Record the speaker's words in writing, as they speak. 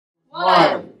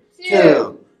1,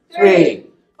 2, 3,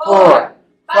 4,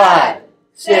 5,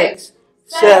 6,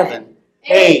 7,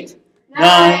 8,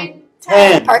 9,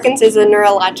 10. Parkinson's is a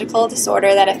neurological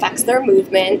disorder that affects their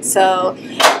movement, so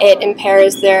it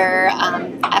impairs their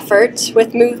effort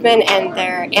with movement and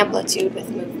their amplitude with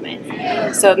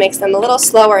movement. So it makes them a little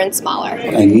slower and smaller.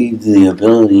 I need the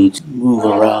ability to move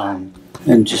around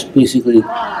and just basically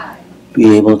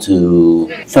be able to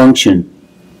function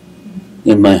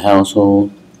in my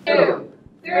household. 2,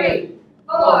 3,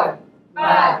 4,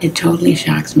 5. It totally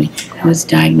shocks me. I was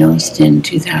diagnosed in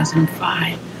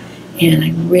 2005, and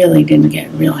I really didn't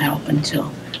get real help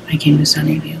until I came to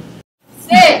Sunnyview.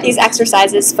 These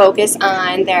exercises focus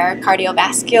on their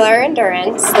cardiovascular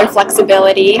endurance, their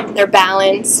flexibility, their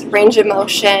balance, range of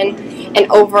motion,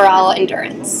 and overall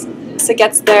endurance. So it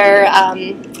gets their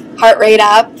heart rate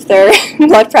up, their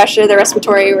blood pressure, their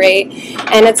respiratory rate,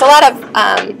 and it's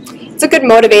a good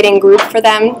motivating group for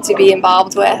them to be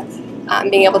involved with,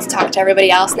 being able to talk to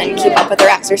everybody else and then keep up with their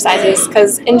exercises,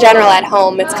 because in general at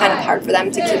home it's kind of hard for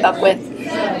them to keep up with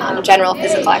general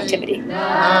physical activity.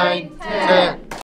 9, 10.